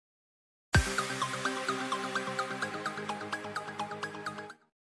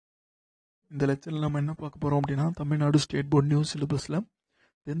இந்த லெக்சரில் நம்ம என்ன பார்க்க போகிறோம் அப்படின்னா, தமிழ்நாடு ஸ்டேட் போர்ட் நியூ சிலபஸில்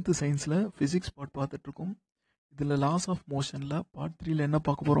 10th சயின்ஸில் ஃபிசிக்ஸ் பார்ட் பார்த்துட்ருக்கோம். இதில் லாஸ் ஆஃப் மோஷனில் பார்ட் 3ல என்ன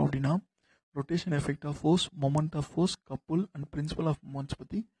பார்க்க போகிறோம் அப்படின்னா, rotation effect of force, moment of force, couple and principal of moments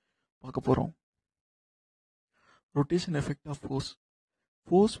பற்றி பார்க்க போகிறோம். Rotation effect of force.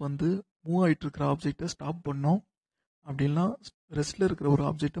 Force வந்து மூவ் ஆகிட்டு இருக்கிற ஆப்ஜெக்டை ஸ்டாப் பண்ணோம், அப்படின்னா ரெஸ்ட்டில் இருக்கிற ஒரு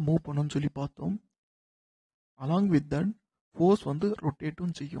ஆப்ஜெக்டை மூவ் பண்ணோன்னு சொல்லி பார்த்தோம். அலாங் வித் தட் ஃபோர்ஸ் வந்து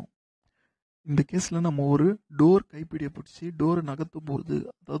ரொட்டேட்டும் செய்யும். இந்த கேஸில் நம்ம ஒரு டோர் கைப்பிடியை பிடிச்சி டோரை நகர்த்தும் போது,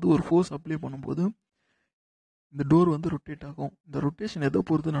 அதாவது ஒரு ஃபோர்ஸ் அப்ளை பண்ணும்போது இந்த டோர் வந்து ரொட்டேட் ஆகும். இந்த ரொட்டேஷன் எதை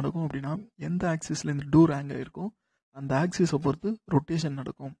பொறுத்து நடக்கும் அப்படின்னா, எந்த ஆக்சிஸில் இந்த டோர் ஹேங் ஆகிருக்கும் அந்த ஆக்சிஸை பொறுத்து ரொட்டேஷன்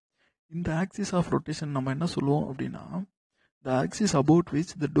நடக்கும். இந்த ஆக்சிஸ் ஆஃப் ரொட்டேஷன் நம்ம என்ன சொல்லுவோம் அப்படின்னா, த axis about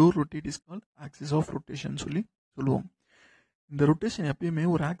which the door rotate is called axis of rotation சொல்லி சொல்லுவோம். இந்த ரொட்டேஷன் எப்பயுமே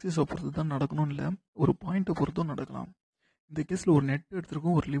ஒரு ஆக்சிஸை பொறுத்து தான் நடக்கணும், இல்லை ஒரு பாயிண்ட்டை பொறுத்தும் நடக்கலாம். இந்த கேஸில் ஒரு நெட்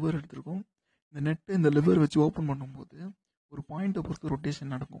எடுத்திருக்கோம், ஒரு லிவர் எடுத்திருக்கோம். இந்த நெட்டை இந்த லிவர் வச்சு ஓப்பன் பண்ணும்போது ஒரு பாயிண்ட்டை பொறுத்து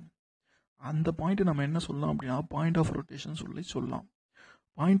ரொட்டேஷன் நடக்கும். அந்த பாயிண்ட்டை நம்ம என்ன சொல்லலாம் அப்படின்னா, பாயிண்ட் ஆஃப் ரொட்டேஷன் சொல்லி சொல்லலாம்.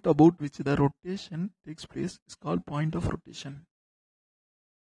 Point about which the rotation takes place is called point of rotation.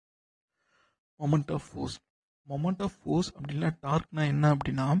 Moment of force. Moment of force அப்படின்னா டார்க்னா என்ன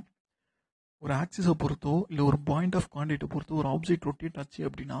அப்படின்னா, ஒரு ஆக்சிஸை பொறுத்தோ இல்லை ஒரு பாயிண்ட் ஆஃப் கான்டாக்டை பொறுத்தோ ஒரு ஆப்ஜெக்ட் ரொட்டேட் ஆச்சு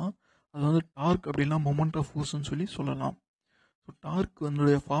அப்படின்னா அது வந்து டார்க் அப்படின்னா மொமெண்ட் ஆஃப் ஃபோர்ஸ்ன்னு சொல்லி சொல்லலாம். ஸோ டார்க்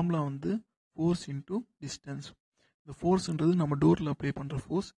அதனுடைய ஃபார்முலா வந்து ஃபோர்ஸ் இன்டூ டிஸ்டன்ஸ். இந்த ஃபோர்ஸ்ன்றது நம்ம டோரில் அப்ளை பண்ணுற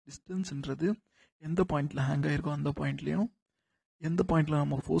ஃபோர்ஸ், டிஸ்டன்ஸ்ன்றது எந்த பாயிண்டில் ஹேங் ஆகிருக்கோ அந்த பாயிண்ட்லேயும் எந்த பாயிண்டில்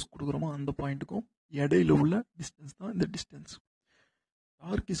நம்ம ஃபோர்ஸ் கொடுக்குறோமோ அந்த பாயிண்ட்டுக்கும் இடையில உள்ள டிஸ்டன்ஸ் தான் இந்த distance.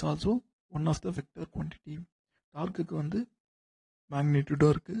 Dark is also one of the vector quantity. டார்க்குக்கு வந்து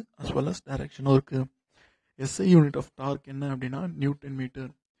மேக்னிடியூடும் இருக்குது அஸ் வெல் அஸ் டைரக்ஷனும் இருக்குது. எஸ்ஐ யூனிட் ஆஃப் டார்க் என்ன அப்படின்னா நியூட்டன்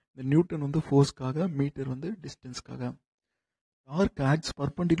மீட்டர். இந்த நியூட்டன் வந்து ஃபோர்ஸ்க்காக, மீட்டர் வந்து டிஸ்டன்ஸ்க்காக. Dark acts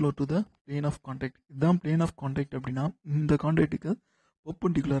perpendicular to the plane of contact. இதுதான் பிளேன் ஆஃப் கான்டாக்ட் அப்படின்னா இந்த கான்டாக்டுக்கு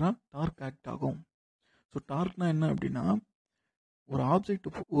பர்பண்டிகுலராக டார்க் ஆக்ட் ஆகும். ஸோ டார்க்னா என்ன அப்படின்னா, ஒரு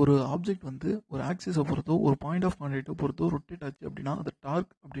ஆப்ஜெக்ட் வந்து ஒரு ஆக்சிஸை பொறுத்தோ ஒரு பாயிண்ட் ஆஃப் கான்டாக்டை பொறுத்தோ ரொட்டேட் ஆச்சு அப்படின்னா அது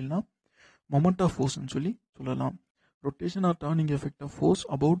டார்க் அப்படின்னா மொமெண்ட் ஆஃப் ஃபோர்ஸ்ன்னு சொல்லி சொல்லலாம். Rotation R turning effect of force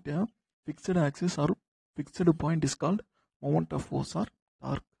about a fixed axis R fixed point is called moment of fours are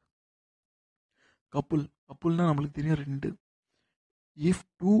dark. கப்புல்னா நம்மளுக்கு தெரியும் ரெண்டு. If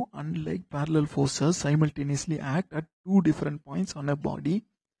two unlike parallel forces simultaneously act at two different points on a body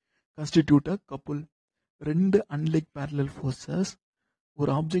constitute a couple. ரெண்டு unlike parallel forces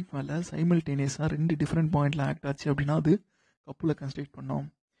ஒரு object மேலே சைமல்டேனியஸாக ரெண்டு different பாயிண்டில் act ஆச்சு அப்படின்னா அது கப்புலை கன்ஸ்ட்ரக்ட் பண்ணோம்.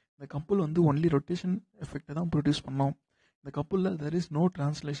 இந்த கப்புல் வந்து ஒன்லி ரொட்டேஷன் எஃபெக்டை தான் ப்ரொடியூஸ் பண்ணோம். இந்த கப்புலில் there is no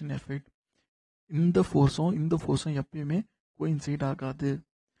translation effect. இந்த ஃபோர்ஸும் எப்பயுமே கோயின்சைட் ஆகாது.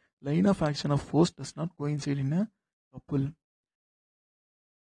 Line of action of force does not coincide in a couple.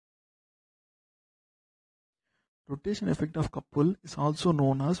 Rotation effect of couple is also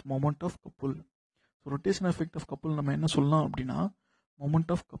known as moment of couple. So rotation effect of couple நம்ம என்ன சொல்லலாம் அப்படின்னா moment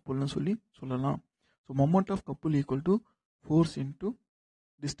of coupleன்னு சொல்லலாம். So moment of couple equal to force into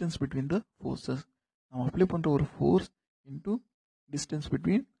distance between the forces. நம்ம apply பண்ணுற ஒரு force into distance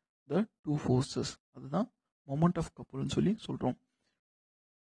between the two forces. அதுதான் moment of coupleன்னு சொல்கிறோம்.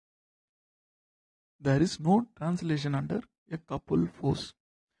 There is no translation under a couple force.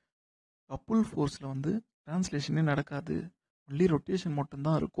 couple forceல வந்து டிரான்ஸ்லேஷனே நடக்காது, only rotation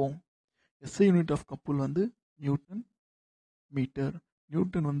மட்டும்தான் இருக்கும். SI unit of couple வந்து நியூட்டன் மீட்டர்.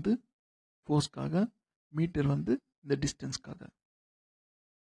 நியூட்டன் வந்து ஃபோர்ஸ்க்காக, மீட்டர் வந்து இந்த டிஸ்டன்ஸ்க்காக.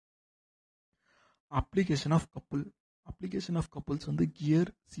 அப்ளிகேஷன் ஆஃப் கப்புல்ஸ் வந்து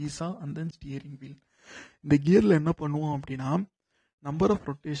gear, seesaw and then steering wheel. இந்த கியரில் என்ன பண்ணுவோம் அப்படின்னா, நம்பர் ஆஃப்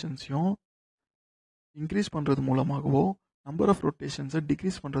ரொட்டேஷன்ஸையும் இன்க்ரீஸ் பண்ணுறது மூலமாகவோ நம்பர் ஆஃப் ரொட்டேஷன்ஸை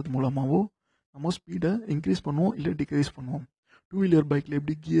டிக்ரீஸ் பண்ணுறது மூலமாகவோ நம்ம ஸ்பீடை இன்க்ரீஸ் பண்ணுவோம் இல்லை டிக்ரீஸ் பண்ணுவோம். 2-வீலர் பைக்கில்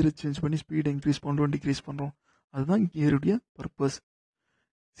எப்படி கியரை சேஞ்ச் பண்ணி ஸ்பீடை இன்க்ரீஸ் பண்ணுறோம், டிக்ரீஸ் பண்ணுறோம், அதுதான் கியருடைய பர்பஸ்.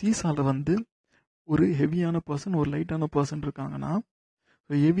 சீசாவில் வந்து ஒரு ஹெவியான பர்சன் ஒரு லைட்டான பர்சன் இருக்காங்கன்னா,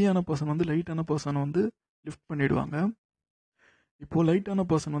 ஹெவியான பர்சன் வந்து லைட்டான பர்சனை வந்து லிஃப்ட் பண்ணிவிடுவாங்க. இப்போது லைட்டான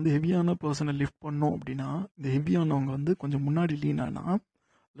பர்சன் வந்து ஹெவியான பர்சனை லிஃப்ட் பண்ணோம் அப்படின்னா இந்த ஹெவியானவங்க வந்து கொஞ்சம் முன்னாடி லீனானா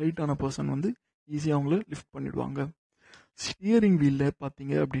லைட்டான பர்சன் வந்து ஈஸியாக அவங்கள லிஃப்ட் பண்ணிவிடுவாங்க. ஸ்டியரிங் வீலில்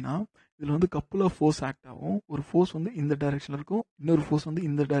பார்த்தீங்க அப்படின்னா இதில் வந்து கப்புல் ஆஃப் ஃபோர்ஸ் ஆக்ட் ஆகும். ஒரு ஃபோர்ஸ் வந்து இந்த டைரெக்ஷனில் இருக்கும், இன்னொரு ஃபோர்ஸ் வந்து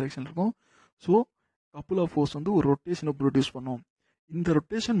இந்த டைரெக்ஷனில் இருக்கும். ஸோ கப்புல் ஆஃப் ஃபோர்ஸ் வந்து ஒரு ரொட்டேஷனை ப்ரொடியூஸ் பண்ணும். இந்த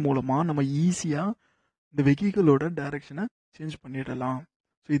ரொட்டேஷன் மூலமாக நம்ம ஈஸியாக இந்த வெஹிக்கிளோட டைரெக்ஷனை சேஞ்ச் பண்ணிடலாம்.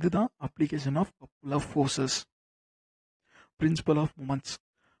 ஸோ இதுதான் application of couple of forces. Principal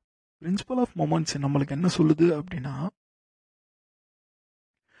of moments நம்மளுக்கு என்ன சொல்லுது அப்படின்னா,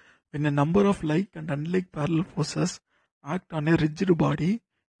 when a number of like and unlike parallel forces act on a rigid body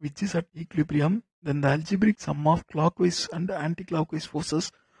which is at equilibrium, then the algebraic sum of clockwise and anti-clockwise forces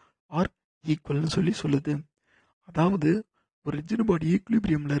are equal சொல்லி சொல்லுது. அதாவது ஒரு rigid body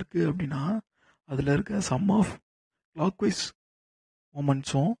ஈக்குலிபிரியமில் இருக்குது அப்படின்னா அதில் இருக்க some of clockwise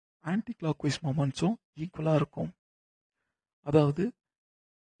மொமெண்ட்ஸும் anti clockwise மொமெண்ட்ஸும் ஈக்குவலாக இருக்கும். அதாவது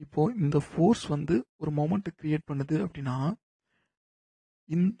இப்போது இந்த ஃபோர்ஸ் வந்து ஒரு மொமெண்ட்டை க்ரியேட் பண்ணுது அப்படின்னா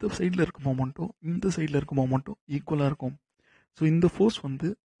இந்த சைடில் இருக்க மொமெண்ட்டும் இந்த சைடில் இருக்க மொமெண்ட்டும் ஈக்குவலாக இருக்கும். ஸோ இந்த ஃபோர்ஸ் வந்து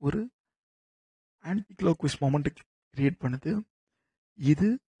ஒரு ஆன்டி கிளாக்வைஸ் மொமெண்ட்டை க்ரியேட் பண்ணுது, இது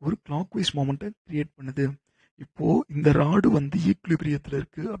ஒரு கிளாக்வைஸ் மொமெண்ட்டை க்ரியேட் பண்ணுது. இப்போது இந்த ராடு வந்து ஈக்குலிபிரியத்தில்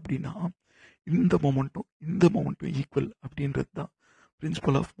இருக்குது அப்படின்னா இந்த மொமெண்ட்டும் ஈக்குவல் அப்படின்றது தான்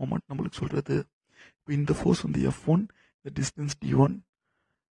பிரின்சிபல் ஆஃப் மொமெண்ட் நம்மளுக்கு சொல்கிறது. இப்போ இந்த ஃபோர்ஸ் வந்து F1, இந்த டிஸ்டன்ஸ் D1,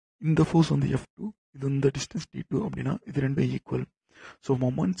 இந்த ஃபோர்ஸ் வந்து F2, இது இந்த டிஸ்டன்ஸ் D2 அப்படின்னா இது ரெண்டும் equal. So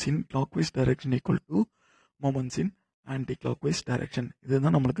moments in clockwise direction equal to moments in anti clockwise direction.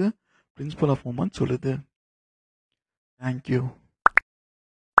 இதுதான் நம்மளுக்கு பிரின்சிபல் ஆஃப் மொமெண்ட் சொல்லுது. தேங்க்யூ.